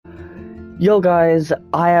Yo guys,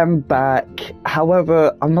 I am back.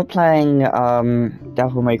 However, I'm not playing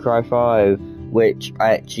Devil May Cry 5, which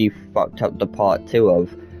I actually fucked up the part 2 of.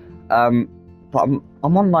 But I'm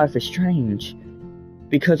on Life is Strange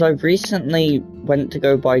because I recently went to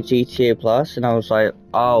go buy GTA Plus and I was like,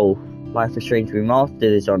 oh, Life is Strange Remastered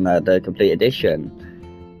is on there, the complete edition,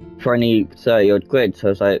 for only 30 odd quid. So I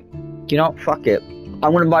was like, you know what, fuck it, I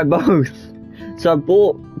want to buy both. So I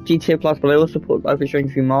bought GTA Plus, but I also bought Life is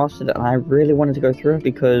Strange Remastered, and I really wanted to go through it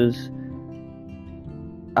because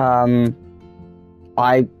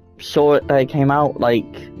I saw it that it came out like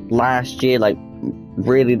last year, like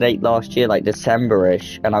really late last year, like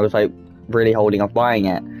December-ish, and I was like really holding off buying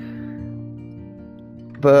it.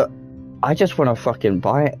 But I just want to fucking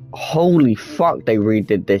buy it. Holy fuck, they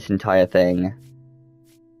redid this entire thing.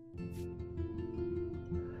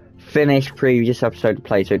 Finished previous episode to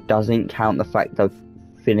play, so it doesn't count the fact I've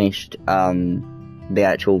finished the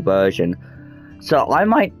actual version. So what I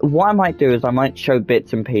might do is I might show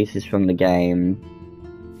bits and pieces from the game,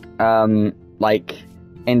 like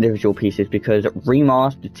individual pieces, because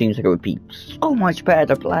remastered seems like it would be so much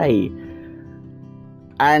better to play.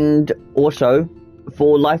 And also,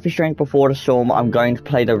 for Life is Strange Before the Storm, I'm going to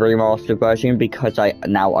play the remastered version because I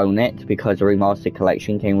now own it, because the remastered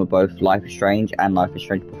collection came with both Life is Strange and Life is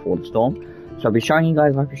Strange Before the Storm. So I'll be showing you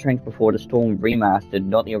guys Life is Strange Before the Storm remastered,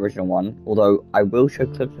 not the original one, although I will show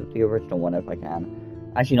clips of the original one if I can.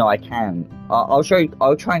 As you know, I can. I'll try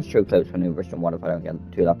and show clips from the original one if I don't get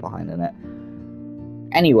too left behind in it.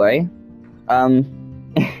 Anyway,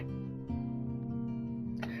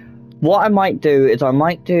 what I might do is I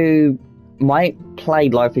might play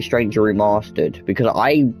Life is Strange Remastered, because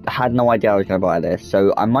I had no idea I was going to buy this,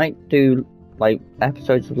 so I might do, like,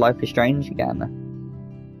 episodes of Life is Strange again.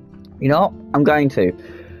 You know what? I'm going to.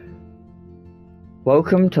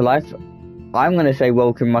 Welcome to Life... I'm going to say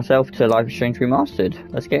welcome myself to Life is Strange Remastered.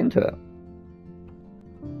 Let's get into it.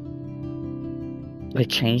 They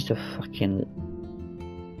changed the fucking...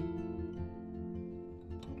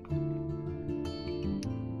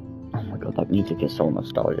 Oh my god, that music is so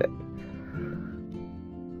nostalgic.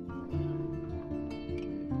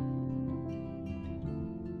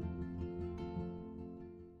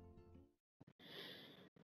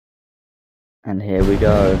 And here we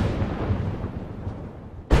go.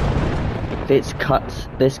 This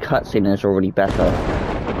cutscene is already better.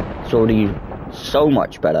 It's already so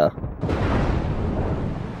much better.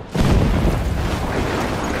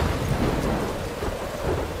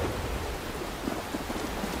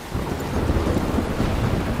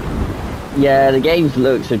 Yeah, the game's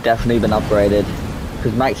looks have definitely been upgraded,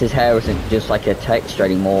 because Max's hair isn't just like a texture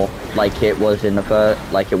anymore, like it was in the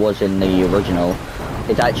original.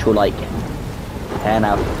 It's actual like hair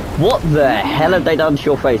now. What the hell have they done to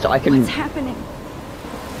your face? What's happening?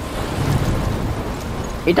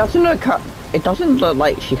 It doesn't look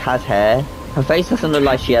like she has hair. Her face doesn't look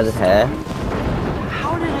like she has hair.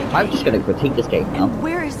 How did I get I'm just gonna critique this game now. And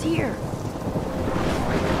where is here?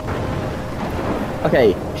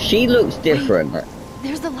 Okay, she looks different. Wait,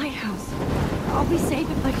 there's the lighthouse. I'll be safe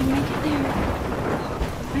if I can make it there.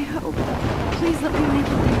 I hope. Please let me make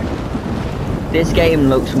it there. This game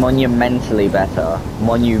looks monumentally better.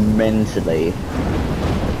 Monumentally.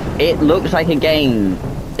 It looks like a game.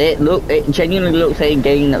 It genuinely looks like a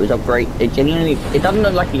game that was upgraded. It doesn't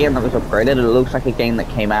look like a game that was upgraded. It looks like a game that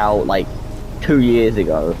came out like 2 years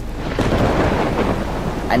ago,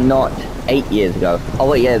 and not 8 years ago. Oh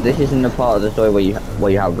wait, yeah, this isn't the part of the story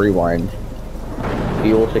where you have rewind.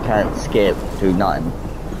 You also can't skip, do nothing.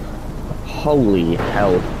 Holy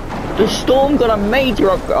hell! The storm got a major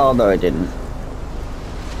upgrade. Oh no, it didn't.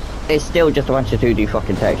 It's still just a bunch of 2D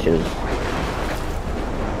fucking textures.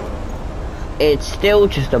 It's still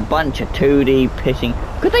just a bunch of 2D pissing.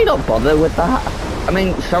 Could they not bother with that? I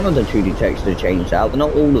mean, some of the 2D textures changed out, but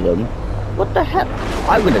not all of them. What the hell?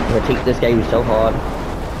 I'm gonna critique this game so hard.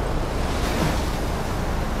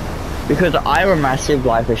 Because I'm a massive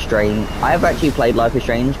Life is Strange. I've actually played Life is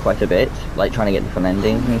Strange quite a bit, like trying to get different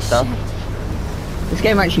endings and stuff. This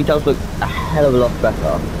game actually does look a hell of a lot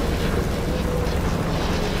better.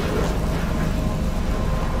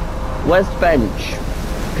 Where's the bench?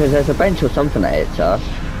 Because there's a bench or something at it, sir.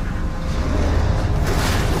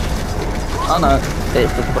 Oh no,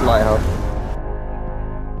 it's just the lighthouse.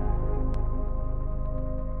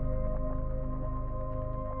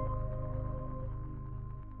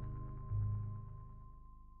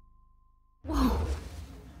 Whoa.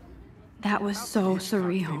 That was so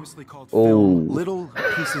surreal. Oh. Little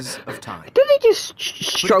pieces of time. Did they just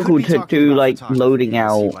struggle to do like loading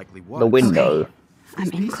out the window? Okay. I'm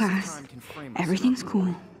in class. Everything's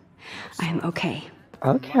cool. I'm okay.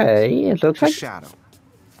 Okay, it looks to like shadow,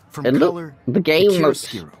 from it color the to game looks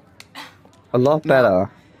chiaroscuro. a lot better.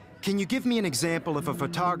 Can you give me an example of a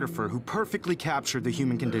photographer who perfectly captured the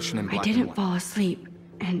human condition in I black and didn't white? fall asleep,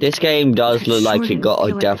 and This game does that look sure like it didn't got a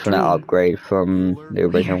feel like a definite dream. upgrade from the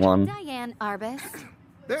original Weird. one. Diane Arbus.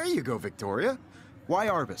 There you go, Victoria. Why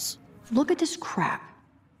Arbus? Look at this crap.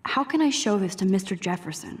 How can I show this to Mr.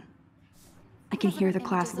 Jefferson? I can hear the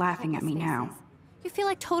class laughing at me now. You feel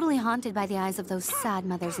like totally haunted by the eyes of those sad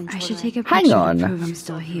mothers and I children. should take a Hang picture on. to prove I'm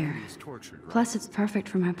still here. Plus, it's perfect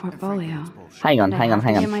for my portfolio. Hang on, And I hang on, have to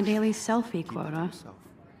hang get on. my daily selfie quota.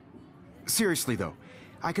 Seriously, though,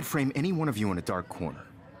 I could frame any one of you in a dark corner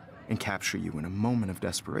and capture you in a moment of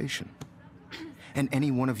desperation. And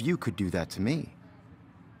any one of you could do that to me.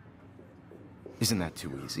 Isn't that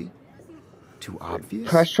too easy? Too obvious?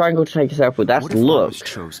 Press triangle to take a selfie. That's What if look. Arbus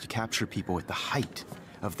chose to capture people at the height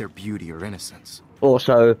of their beauty or innocence?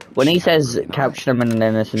 Also, when he says capture them in an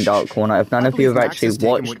innocent dark corner, if none of you have Max actually has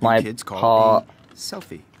taken watched what my you kids call part a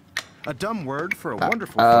selfie. A dumb word for a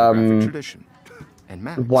wonderful photographic tradition. And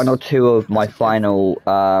Max, one or two of my final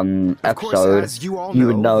of course, episode, as you all you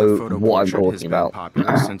would the know photo what I'm portrait has talking been about.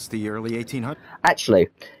 popular since the early 1800s. Actually,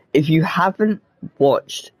 if you haven't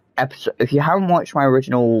watched my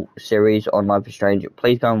original series on Life is Strange,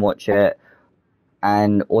 please go and watch it.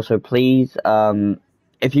 And also, please,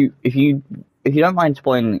 if you don't mind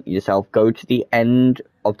spoiling yourself, go to the end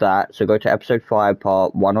of that. So go to episode 5,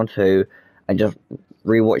 part 1 or 2, and just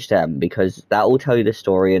rewatch them, because that will tell you the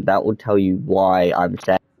story and that will tell you why I'm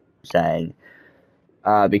saying.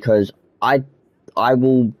 Because I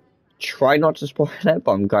will try not to spoil it,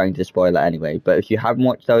 but I'm going to spoil it anyway. But if you haven't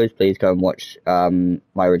watched those, please go and watch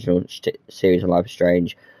my original series on Life is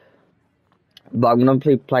Strange. But I'm gonna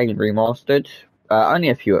be playing remastered. Only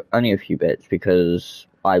a few bits, because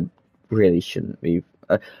I really shouldn't be.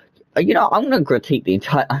 I'm gonna critique the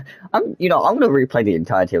entire. I'm gonna replay the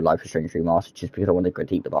entirety of Life is Strange Remastered just because I want to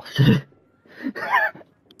critique the boss.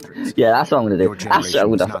 Yeah, that's what I'm gonna do. Your That's what I'm generation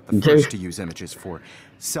was gonna not the do. first to use images for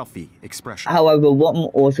selfie expression. However, what I'm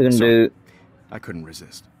also gonna do. I couldn't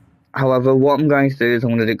resist. However, what I'm going to do is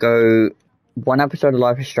I'm going to go one episode of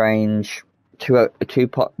Life is Strange,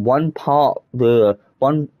 one part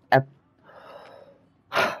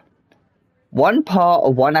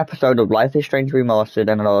of one episode of Life is Strange Remastered,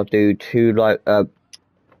 and then I'll do two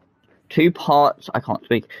parts. I can't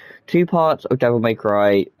speak. 2 parts of Devil May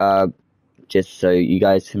Cry, just so you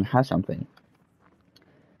guys can have something.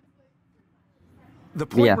 The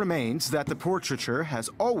point Yeah. remains that the portraiture has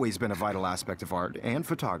always been a vital aspect of art and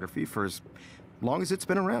photography for as long as it's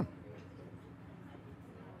been around.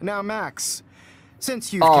 Now, Max,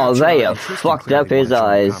 since you've Oh, captured they our have interest and fucked clearly up his want to join the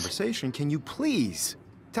eyes. conversation, can you please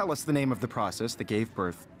tell us the name of the process that gave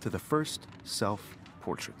birth to the first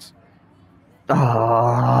self-portraits?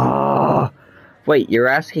 Wait, you're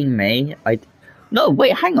asking me? No,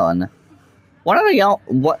 wait, hang on.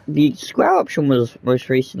 What the square option was most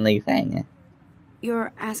recently thing?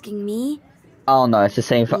 You're asking me? Oh no, it's the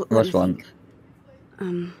same Let me response.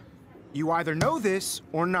 think. You either know this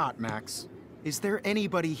or not, Max. Is there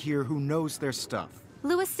anybody here who knows their stuff?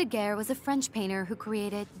 Louis Daguerre was a French painter who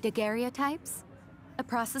created daguerreotypes, a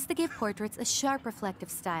process that gave portraits a sharp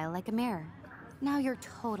reflective style like a mirror. Now you're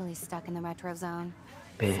totally stuck in the retro zone.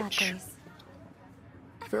 Sad Bitch. face.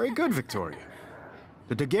 Very good, Victoria.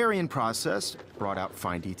 The Daguerrean process brought out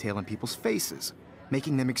fine detail in people's faces,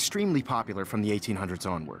 making them extremely popular from the 1800s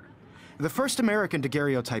onward. The first American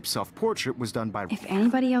daguerreotype self-portrait was done by... If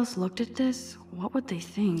anybody else looked at this, what would they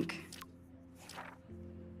think?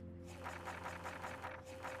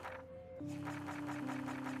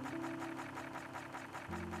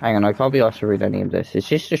 Hang on, I can't be asked to read any of this. Is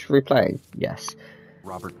this just replaying? Yes.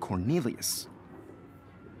 Robert Cornelius.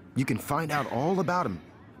 You can find out all about him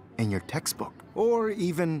in your textbook, or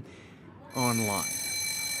even online.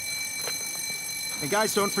 And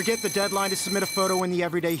guys, don't forget the deadline to submit a photo in the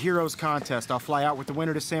Everyday Heroes contest. I'll fly out with the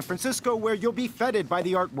winner to San Francisco, where you'll be feted by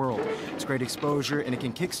the art world. It's great exposure, and it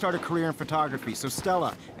can kickstart a career in photography. So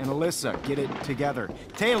Stella and Alyssa, get it together.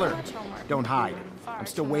 Taylor, don't hide. I'm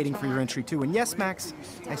still waiting for your entry too. And yes, Max,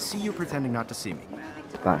 I see you pretending not to see me.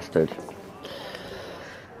 Bastard.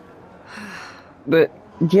 But,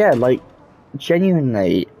 yeah, like,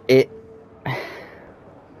 genuinely,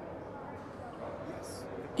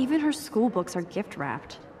 Even her school books are gift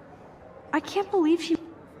wrapped. I can't believe she...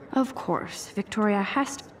 Of course, Victoria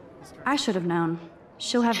has to... I should have known.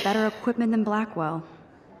 She'll have better equipment than Blackwell.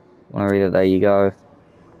 Wanna read it? There you go.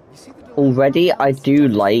 Already, I do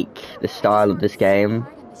like the style of this game.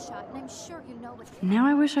 Now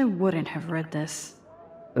I wish I wouldn't have read this.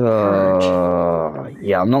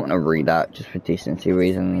 Yeah, I'm not gonna read that just for decency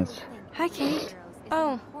reasons. Hi, Kate.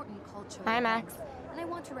 Oh. Hi, Max.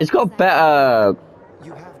 It's got better.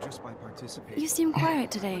 You have just by participating. You seem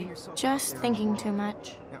quiet today. Just thinking too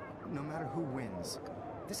much. Now, no matter who wins,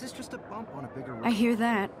 this is just a bump on a bigger road. I hear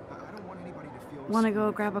that. I don't want anybody to feel. Want to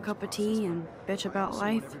go grab a cup of tea and bitch about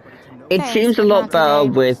life? It Thanks, seems a but lot not better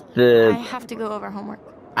today. with I the. have to go over homework.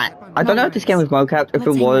 I don't know if this game was mocap. If it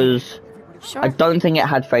Let's hang was, Sure. I don't think it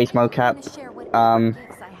had face mocap.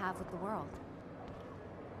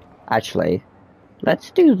 Actually, let's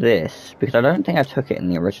do this because I don't think I took it in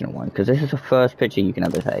the original one because this is the first picture you can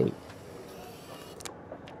ever take.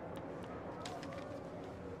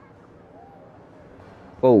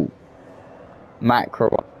 Oh,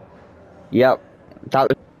 macro. Yep,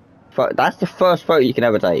 that's the first photo you can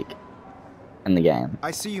ever take in the game.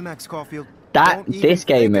 I see you, Max Caulfield. That Don't even this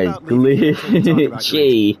game think is about leaving me until we talk about your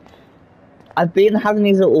glitchy. I've been having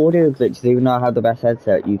these little audio glitches even though I have the best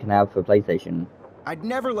headset you can have for PlayStation. I'd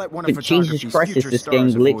never let one of But Jesus photography's Christ, is future this game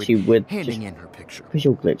stars avoid glitchy with handing just in her picture.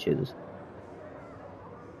 visual glitches.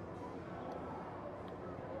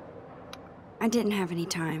 I didn't have any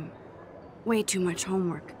time. Way too much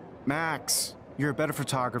homework. Max, you're a better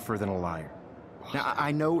photographer than a liar. Now,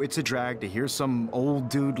 I know it's a drag to hear some old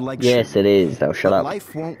dude like Yes, it is. Though, shut but up.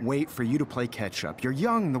 life won't wait for you to play catch up. You're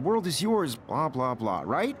young, the world is yours, blah, blah, blah,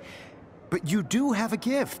 right? But you do have a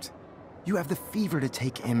gift. You have the fever to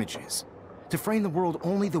take images, to frame the world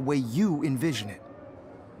only the way you envision it.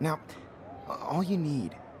 Now, all you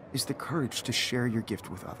need is the courage to share your gift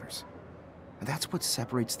with others. And that's what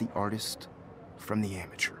separates the artist from the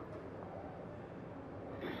amateur.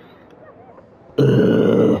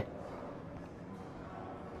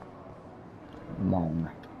 Mong.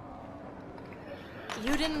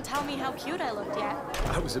 You didn't tell me how cute I looked yet.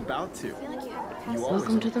 I was about to.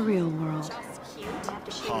 Welcome to the real world.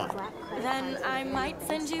 Hot. Then I might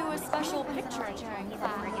send you a special picture during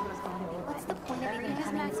class.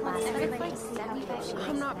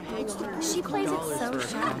 She plays it so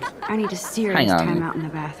sharp. I need a serious Hang on. time out in the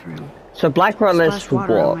bathroom. So Black Rock list Splash for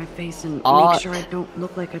water on what? my face and Art- make sure I don't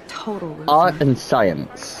look like a total loser. Art and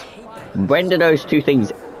science. When do those two things?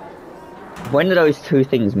 When do those two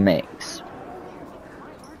things mix?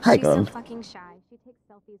 Hang on. fucking shy. She takes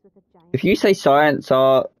selfies with a giant. If you say science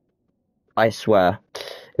art, I swear.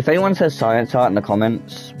 If anyone says science art in the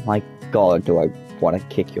comments, my god, do I want to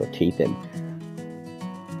kick your teeth in.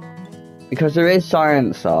 Because there is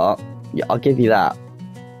science art, yeah, I'll give you that.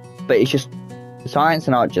 But it's just, science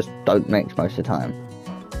and art just don't mix most of the time.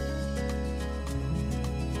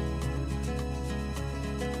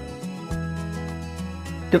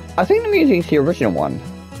 I think the music's the original one.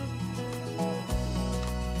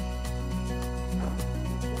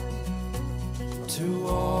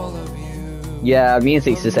 Yeah,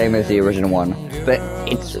 music's the same as the original one, but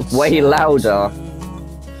it's way louder.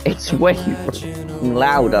 It's way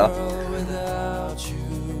louder.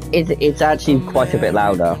 It's actually quite a bit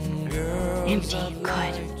louder. Empty.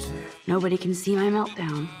 Good. Nobody can see my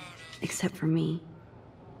meltdown. Except for me.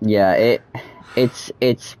 Yeah, it's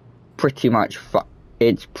pretty much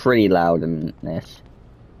it's pretty loud in this.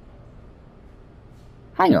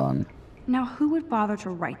 Hang on. Now who would bother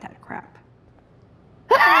to write that crap?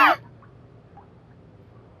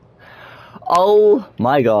 Oh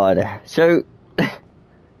my god. So,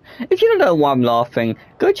 if you don't know why I'm laughing,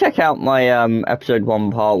 go check out my episode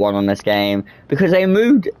 1 part 1 on this game, because they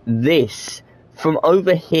moved this from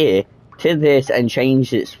over here to this and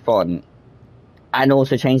changed its font. And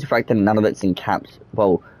also changed the fact that none of it's in caps.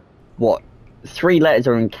 Well, what? 3 letters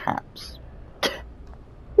are in caps.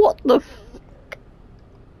 What the f...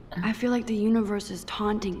 I feel like the universe is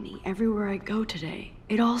taunting me everywhere I go today.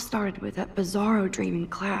 It all started with that bizarro dream in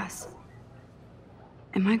class.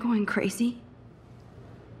 Am I going crazy?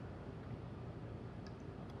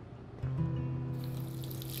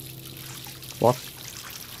 What?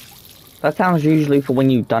 That sounds usually for when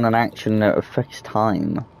you've done an action at a fixed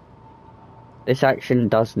time. This action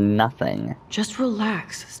does nothing. Just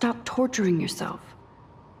relax. Stop torturing yourself.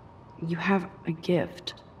 You have a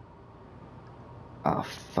gift. Oh,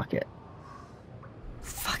 fuck it.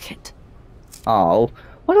 Fuck it. Oh,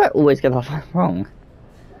 why do I always get that wrong?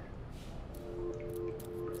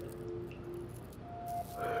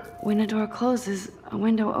 When a door closes, a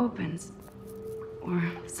window opens. Or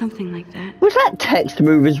something like that. Was that text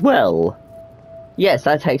move as well? Yes,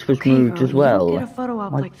 that text was Okay, moved girl, as well. You don't get a photo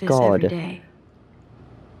op My like this God. every day.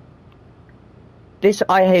 This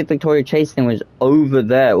I Hate Victoria Chase thing was over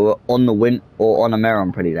there, or on the or on a mirror,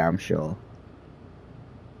 I'm pretty damn sure.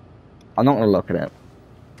 I'm not gonna look at it.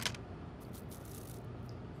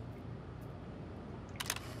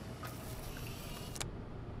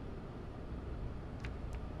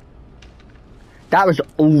 That was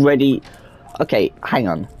already... Okay, hang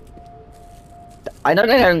on. I know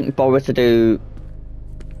they don't bother to do...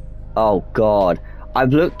 Oh god.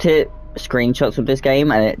 I've looked at screenshots of this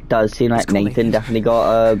game and it does seem like cool, Nathan definitely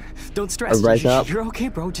got Don't stress. a res up. You're okay,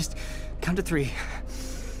 bro. Just count to 3.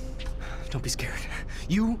 Don't be scared.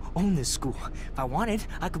 You own this school. If I wanted,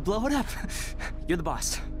 I could blow it up. You're the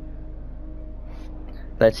boss.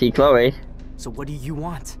 Let's see Chloe. So what do you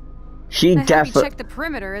want? She definitely... check the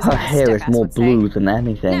perimeter is Her hair is more blue than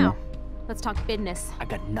anything. Now, let's talk business. I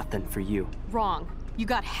got nothing for you. Wrong. You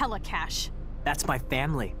got hella cash. That's my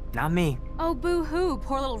family, not me. Oh, boo-hoo,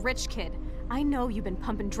 poor little rich kid. I know you've been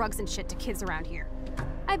pumping drugs and shit to kids around here.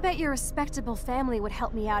 I bet your respectable family would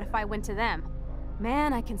help me out if I went to them.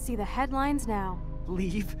 Man, I can see the headlines now.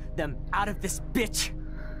 Leave them out of this bitch.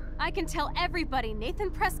 I can tell everybody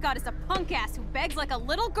Nathan Prescott is a punk ass who begs like a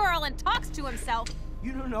little girl and talks to himself.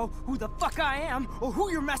 You don't know who the fuck I am or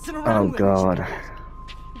who you're messing around Oh with. god.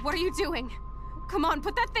 What are you doing? Come on,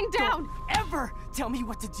 put that thing down! Don't ever tell me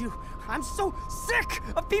what to do. I'm so sick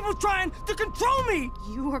of people trying to control me.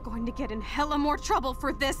 You are going to get in hella more trouble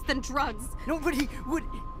for this than drugs. Nobody would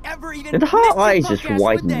ever even Did her miss your eyes punk just ass, would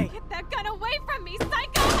widen? they? Get that gun away from me,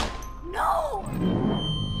 psycho! No!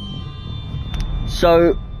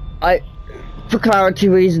 So, for clarity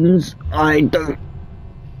reasons, I don't...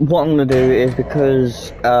 What I'm gonna do is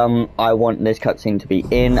because, I want this cutscene to be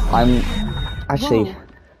in, Actually, Whoa.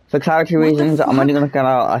 for clarity What the reasons, I'm only gonna get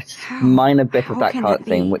out a How? minor bit of How that can that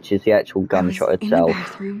be? cutscene, which is the actual I was gunshot in the itself.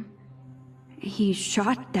 bathroom. He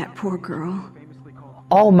shot that poor girl.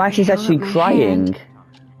 Oh, Max is held actually up my crying. hand.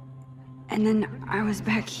 And then I was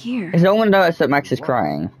back here. Is no one noticed that Max is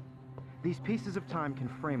crying? These pieces of time can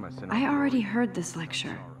frame us in I our already glory heard this lecture.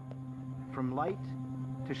 sorrow. From light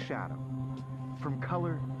to shadow. From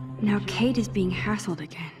color Now Kate is being hassled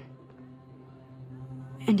again.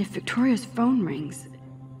 And if Victoria's phone rings,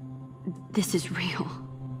 this is real.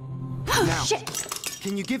 Now, Shit!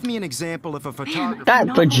 can you give me an example of a photographer That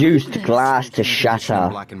not produced believe this. glass to in shatter.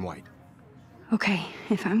 black and white? Okay,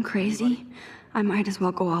 if I'm crazy, I might as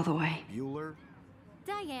well go all the way. Bueller?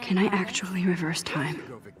 Diane. Can I actually reverse time?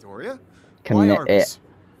 Go, Victoria. Can Why it Arby's?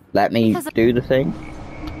 let me Because of- do the thing?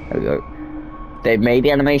 There we go. They've made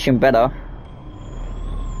the animation better.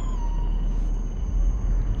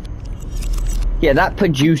 Yeah, that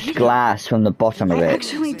produced glass from the bottom of I it.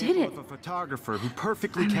 actually did it. Of a photographer who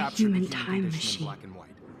perfectly I'm a captured human the human time condition in machine. black and white.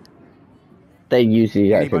 They use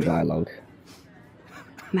the actual Anybody? dialogue.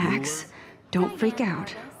 Max, don't freak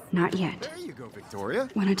out. Not yet. There you go, Victoria.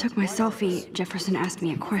 When I took my selfie, Jefferson asked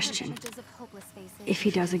me a question. If he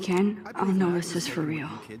does again, I'll know this is for real.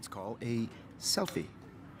 Kids call a selfie.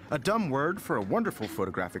 A dumb word for a wonderful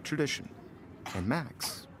photographic tradition. And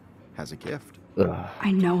Max has a gift. Ugh.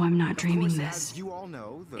 I know I'm not Of dreaming course, this. as you all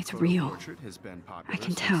know, the It's photo real. portrait has been popular I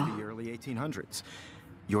can since tell. the early 1800s.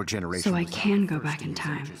 Your generation So I was can the go first back to in use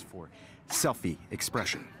time. images for selfie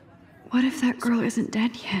expression. What if that girl isn't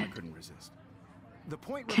dead yet? Couldn't resist. The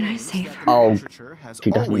point Can I remains save that her? Oh, literature has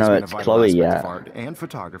she doesn't always know been a it's vital Chloe aspect yet. of art and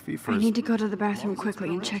photography for I need to go to the bathroom quickly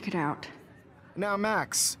and check it out. Now,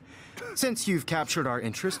 Max, since you've captured our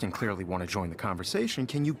interest and clearly want to join the conversation,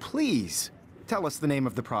 can you please tell us the name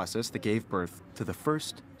of the process that gave birth to the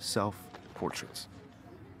first self-portraits?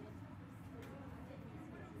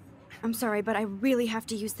 I'm sorry, but I really have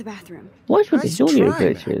to use the bathroom. What's with Nice these audio try,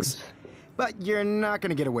 glitches? Max. But you're not going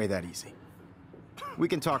to get away that easy. We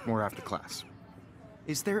can talk more after class.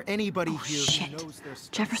 Is there anybody Oh here who shit. knows their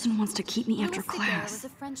stuff? Jefferson wants to keep me after Louis Daguerre was class. a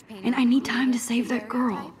French painter And I need time to who save that created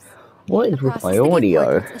girl. daguerreotypes. What is The with process my to give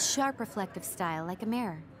audio? portraits a sharp reflective style like a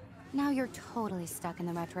mirror. Now you're totally stuck in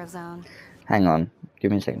the retro zone. Hang on. Give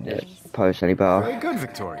me a second to post any better. Very good,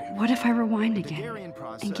 Victoria. What if I rewind again Daguerrean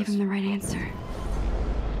process. and give him the right answer?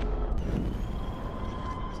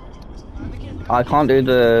 I can't do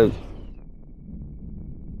the...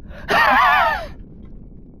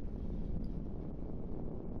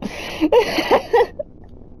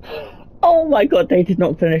 Oh my god, they did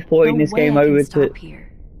not finish porting No this way game I can over to... stop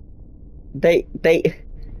here. They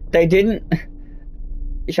didn't...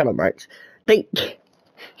 Shut up, Max. Did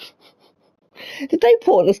they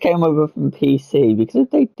port this game over from PC? Because if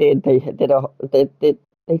they did, they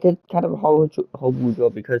did kind of a horrible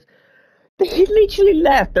job, because they literally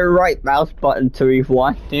left the right mouse button to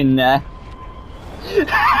rewind in there.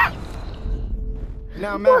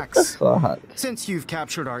 Now, Max, Fuck. since you've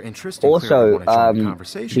captured our interest and Also, clearly want to join the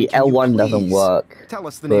conversation, the can you L1 doesn't please work Tell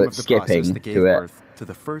us the for name of the process skipping that gave to it. birth to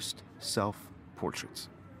the first self-portraits.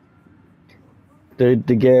 The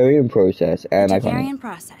Daguerrean process, and I can't... Daguerrean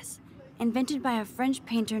process, invented by a French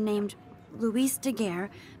painter named Louis Daguerre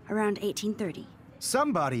around 1830.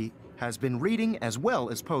 Somebody has been reading as well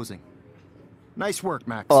as posing. Nice work,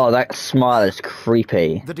 Max. Oh, that smile is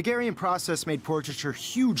creepy. The Daguerrean process made portraiture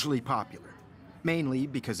hugely popular, mainly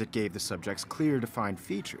because it gave the subjects clear, defined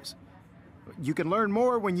features. You can learn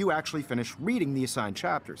more when you actually finish reading the assigned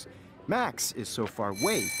chapters. Max is so far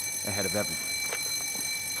way ahead of everyone.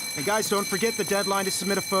 And guys, don't forget the deadline to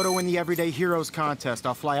submit a photo in the Everyday Heroes contest.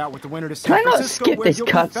 I'll fly out with the winner to San Francisco, where you'll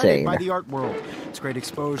be feted by the art world. It's great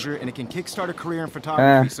exposure, and it can kickstart a career in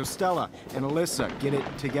photography. So Stella and Alyssa, get it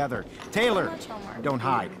together. Taylor, don't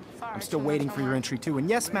hide. I'm still waiting for your entry too. And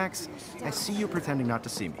yes, Max, I see you pretending not to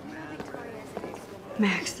see me.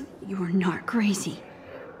 Max, you are not crazy.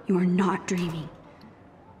 You are not dreaming.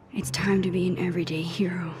 It's time to be an everyday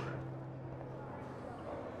hero.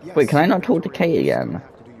 Wait, can I not talk to Kate again?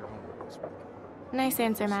 Nice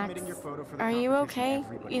answer, Max. Are you okay?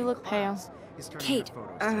 You look pale. Kate,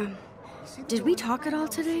 did we talk at all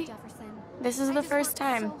today? This is the first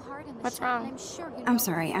time. What's wrong? I'm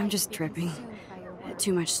sorry, I'm just tripping.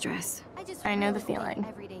 Too much stress. I know the feeling.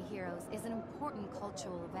 Everyday Heroes is an important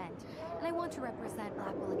cultural event, and I want to represent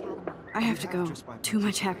Blackwell Academy. I have to go. Too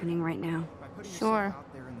much happening right now. Sure.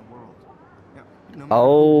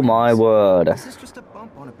 Oh my word. This is just a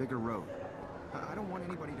bump on a bigger road. I don't want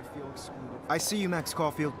anybody to feel excluded. I see you, Max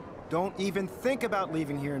Caulfield. Don't even think about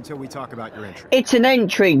leaving here until we talk about your entry. It's an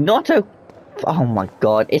entry, not a... Oh my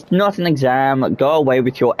god, it's not an exam. Go away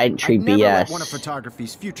with your entry BS. Never let one of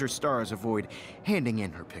photography's future stars avoid handing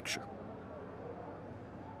in her picture.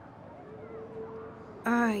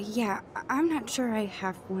 Yeah, I'm not sure I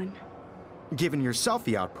have one. Given your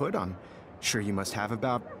selfie output, I'm sure you must have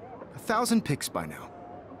about 1,000 pics by now.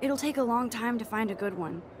 It'll take a long time to find a good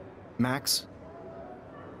one. Max,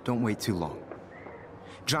 don't wait too long.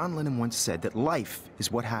 John Lennon once said that life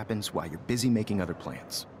is what happens while you're busy making other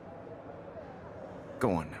plans.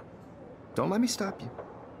 Go on now. Don't let me stop you.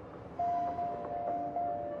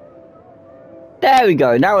 There we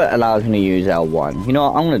go, now it allows me to use L1. You know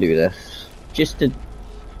what, I'm gonna do this. Just to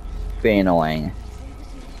be annoying.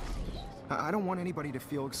 I don't want anybody to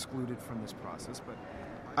feel excluded from this process, but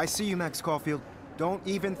I see you, Max Caulfield. Don't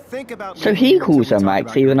even think about... So he calls her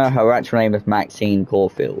Max, even though her actual name is Maxine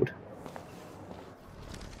Caulfield.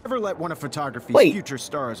 Never let one of photography's future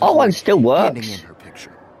stars... Oh, one still works. Handing in her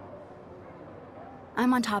picture.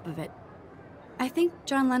 I'm on top of it. I think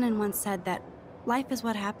John Lennon once said that life is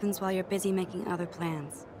what happens while you're busy making other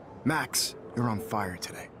plans. Max, you're on fire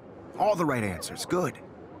today. All the right answers. Good.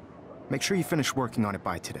 Make sure you finish working on it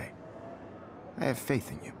by today. I have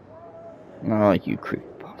faith in you. Oh, you creepy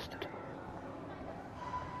bastard.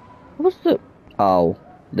 What's the... Oh,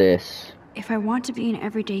 this. If I want to be an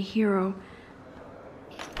everyday hero,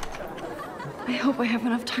 I hope I have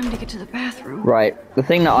enough time to get to the bathroom. Right, the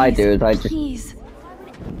thing that I do is I just... Please.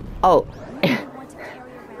 Oh,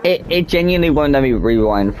 it genuinely won't let me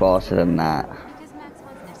rewind faster than that.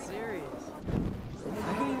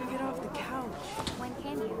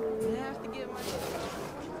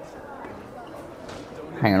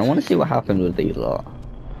 Hang on, I want to see what happens with these lot.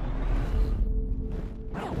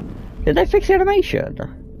 Did they fix the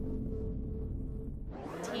animation?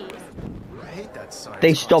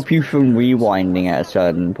 They stop you from rewinding at a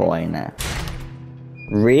certain point.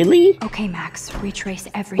 Really? Okay, Max, retrace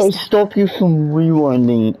every step. They stop you from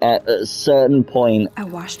rewinding at a certain point. I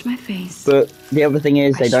washed my face. But the other thing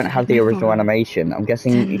is, they don't have the original animation. I'm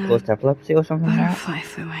guessing Then, you caused epilepsy or something like that? Butterfly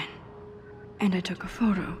flew in. And I took a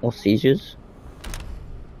photo. Or seizures?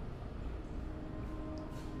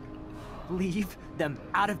 Leave them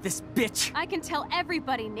out of this bitch! I can tell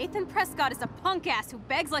everybody Nathan Prescott is a punk ass who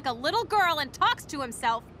begs like a little girl and talks to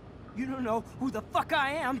himself. You don't know who the fuck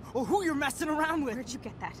I am or who you're messing around with. Where'd you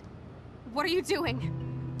get that? What are you doing?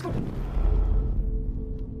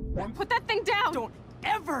 Put that thing down! Don't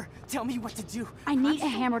ever tell me what to do. I need a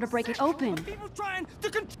hammer to break it open. People trying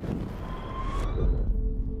to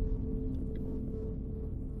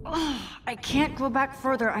I can't go back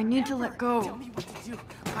further. I need to let go. Tell me what to do.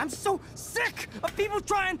 I'm so sick of people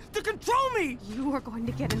trying to control me! You are going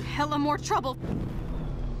to get in hella more trouble.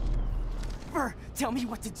 Never tell me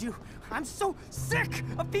what to do. I'm so sick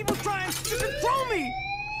of people trying to control me!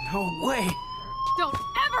 No way! Don't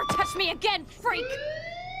ever touch me again, freak!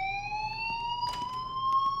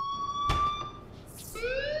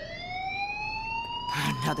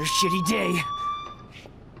 Another shitty day.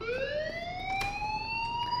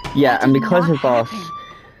 Yeah, and because of us,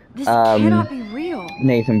 This cannot be real.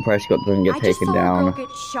 Nathan Prescott doesn't get I just taken saw down. a girl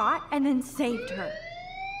get shot and then saved her.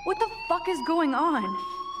 What the fuck is going on?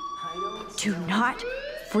 Do not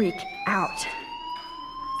freak out.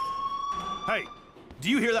 Hey, do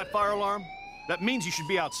you hear that fire alarm? That means you should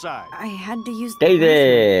be outside. I had to use the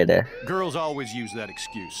David! Girls always use that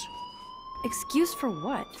excuse. Excuse for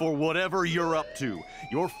what? For whatever you're up to.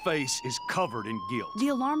 Your face is covered in guilt. The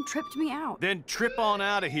alarm tripped me out. Then trip on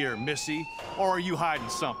out of here, Missy. Or are you hiding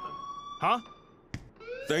something? Huh?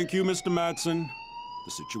 Thank you, Mr. Madsen.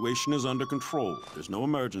 The situation is under control. There's no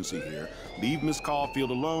emergency here. Leave Miss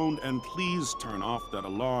Caulfield alone, and please turn off that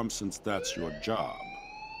alarm since that's your job.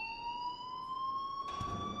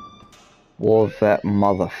 Was that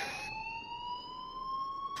mother...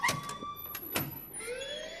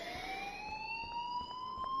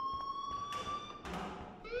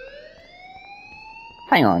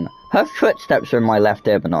 Hang on. Her footsteps are in my left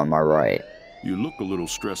ear, but not in my right. You look a little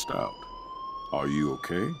stressed out. Are you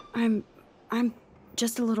okay? I'm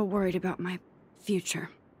just a little worried about my future.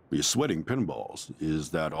 You're sweating pinballs. Is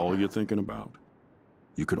that all you're thinking about?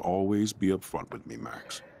 You can always be upfront with me,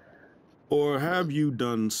 Max. Or have you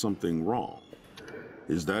done something wrong?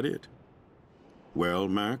 Is that it? Well,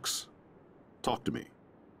 Max, talk to me.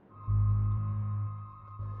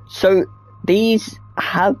 So, these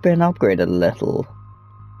have been upgraded a little.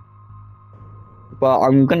 Well,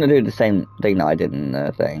 I'm gonna do the same thing that I did in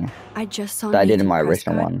the thing. I just saw that I did in Nathan my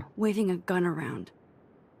Prescott original one. waving a gun around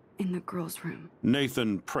in the girls' room.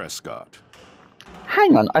 Nathan Prescott.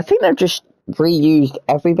 Hang on, I think they've just reused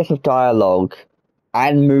every bit of dialogue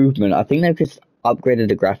and movement. I think they've just upgraded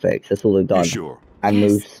the graphics. That's all they've done. You sure? And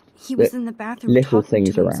Yes, moved he was in the bathroom little talking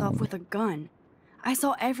things to himself around. with a gun. I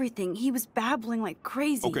saw everything. He was babbling like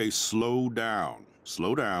crazy. Okay, slow down.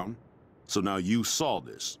 Slow down. So now you saw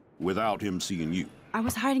this without him seeing you. I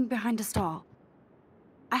was hiding behind a stall.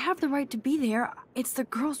 I have the right to be there. It's the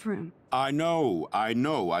girls' room. I know.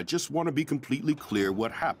 I just want to be completely clear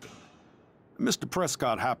what happened. Mr.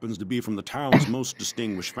 Prescott happens to be from the town's most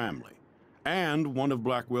distinguished family, and one of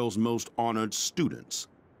Blackwell's most honored students.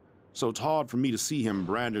 So it's hard for me to see him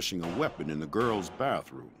brandishing a weapon in the girls'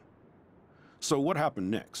 bathroom. So what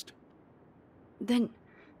happened next? Then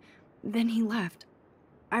he left.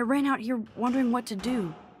 I ran out here wondering what to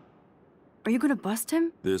do. Are you gonna bust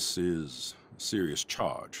him? This is a serious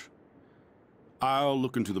charge. I'll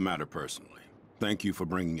look into the matter personally. Thank you for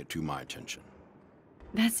bringing it to my attention.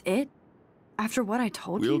 That's it? After what I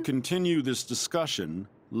told you? We'll continue this discussion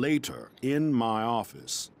later in my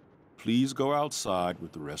office. Please go outside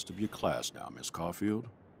with the rest of your class now, Miss Caulfield.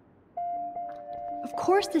 Of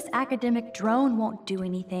course this academic drone won't do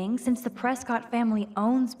anything, since the Prescott family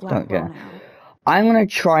owns Blackwell now. I'm gonna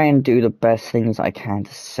try and do the best things I can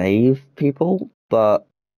to save people, but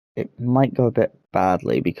it might go a bit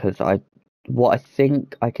badly because what I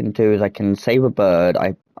think I can do is I can save a bird.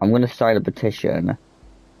 I'm gonna start a petition.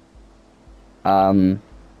 And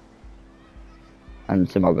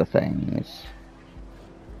some other things.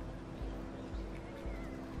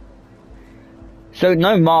 So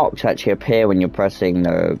no marks actually appear when you're pressing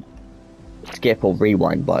the skip or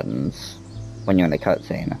rewind buttons when you're in a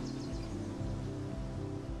cutscene.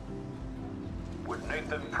 Would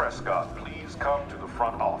Nathan Prescott please come to the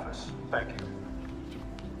front office? Thank you.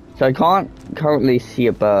 So I can't currently see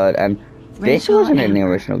a bird, and this Rachel wasn't in the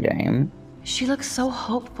Amber. original game. She looks so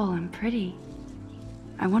hopeful and pretty.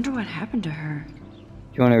 I wonder what happened to her. Do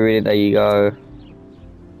you want to read it? There you go.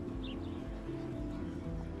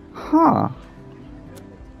 Huh.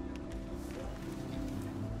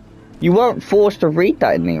 You weren't forced to read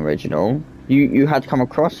that in the original. You had to come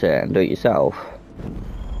across it and do it yourself.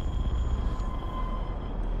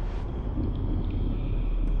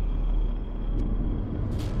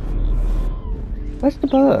 Where's the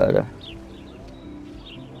bird?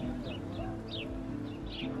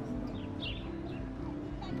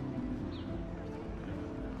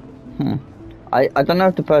 I don't know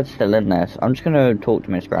if the bird's still in this. I'm just gonna talk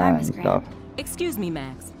to Miss Grant and stuff. Excuse me,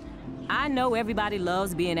 Max. I know everybody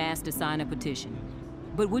loves being asked to sign a petition,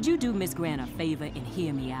 but would you do Miss Grant a favor and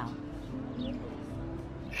hear me out?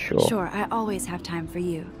 Sure. Sure, I always have time for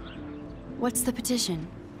you. What's the petition?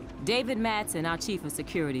 David Madsen, our chief of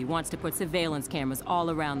security, wants to put surveillance cameras all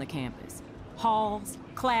around the campus. Halls,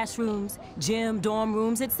 classrooms, gym, dorm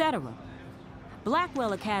rooms, etc.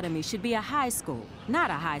 Blackwell Academy should be a high school, not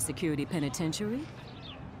a high-security penitentiary.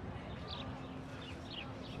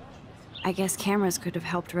 I guess cameras could have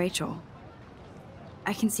helped Rachel.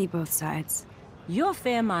 I can see both sides. You're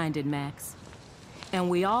fair-minded, Max. And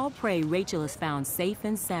we all pray Rachel is found safe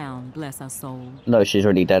and sound, bless her soul. No, she's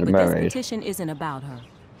already dead and But this buried. petition isn't about her.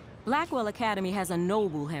 Blackwell Academy has a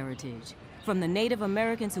noble heritage, from the Native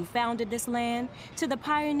Americans who founded this land to the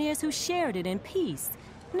pioneers who shared it in peace,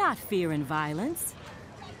 not fear and violence.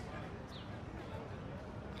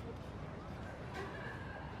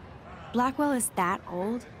 Blackwell is that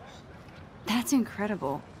old? That's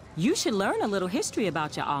incredible. You should learn a little history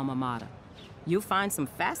about your alma mater. You'll find some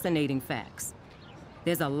fascinating facts.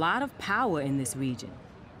 There's a lot of power in this region.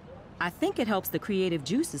 I think it helps the creative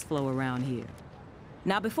juices flow around here.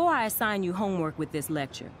 Now, before I assign you homework with this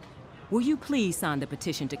lecture, will you please sign the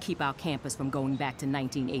petition to keep our campus from going back to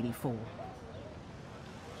 1984?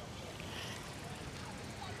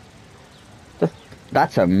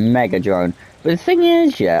 That's a mega drone. But the thing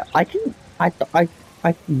is, yeah, I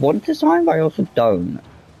want to sign, but I also don't.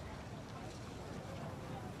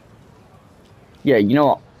 Yeah, you know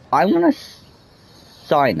what? I'm gonna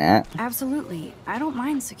sign it. Absolutely. I don't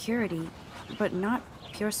mind security, but not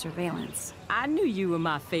pure surveillance. I knew you were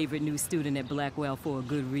my favorite new student at Blackwell for a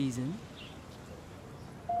good reason.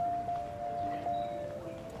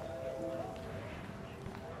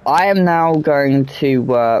 I am now going to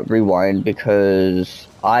rewind because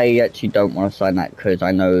I actually don't want to sign that because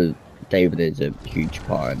I know David is a huge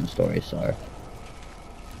part in the story, so.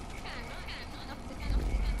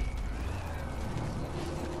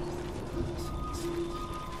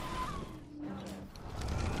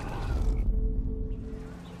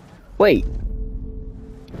 Wait.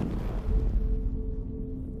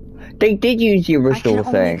 They did use the original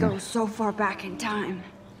thing. I can only go so far back in time.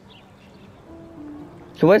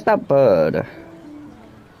 So where's that bird?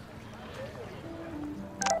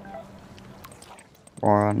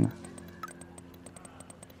 One.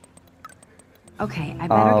 Okay, I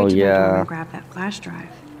better get to my dorm and grab that flash drive.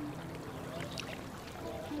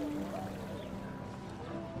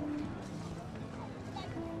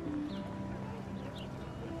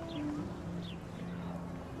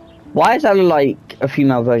 Why is that like a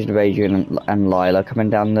female version of Adrian and Lila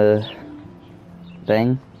coming down the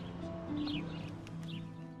thing?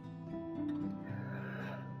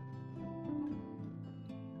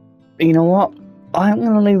 You know what? I'm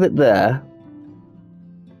gonna leave it there.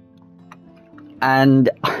 And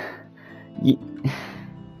Come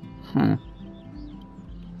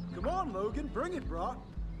on, Logan, bring it, bro.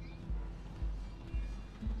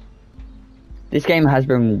 This game has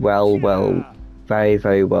been very,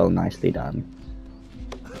 very well, nicely done.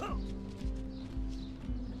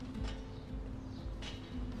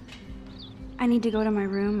 I need to go to my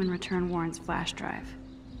room and return Warren's flash drive.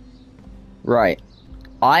 Right.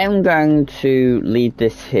 I am going to leave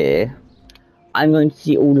this here. I'm going to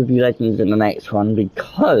see all of you legends in the next one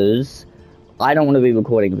because I don't want to be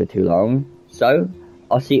recording for too long. So,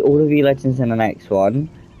 I'll see all of you legends in the next one.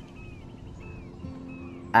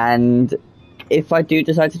 And if I do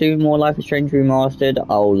decide to do more Life is Strange Remastered,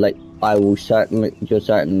 you'll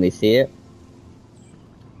certainly see it.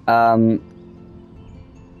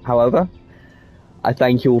 However, I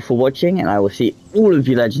thank you all for watching, and I will see all of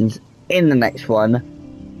you legends in the next one.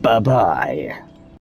 Bye-bye.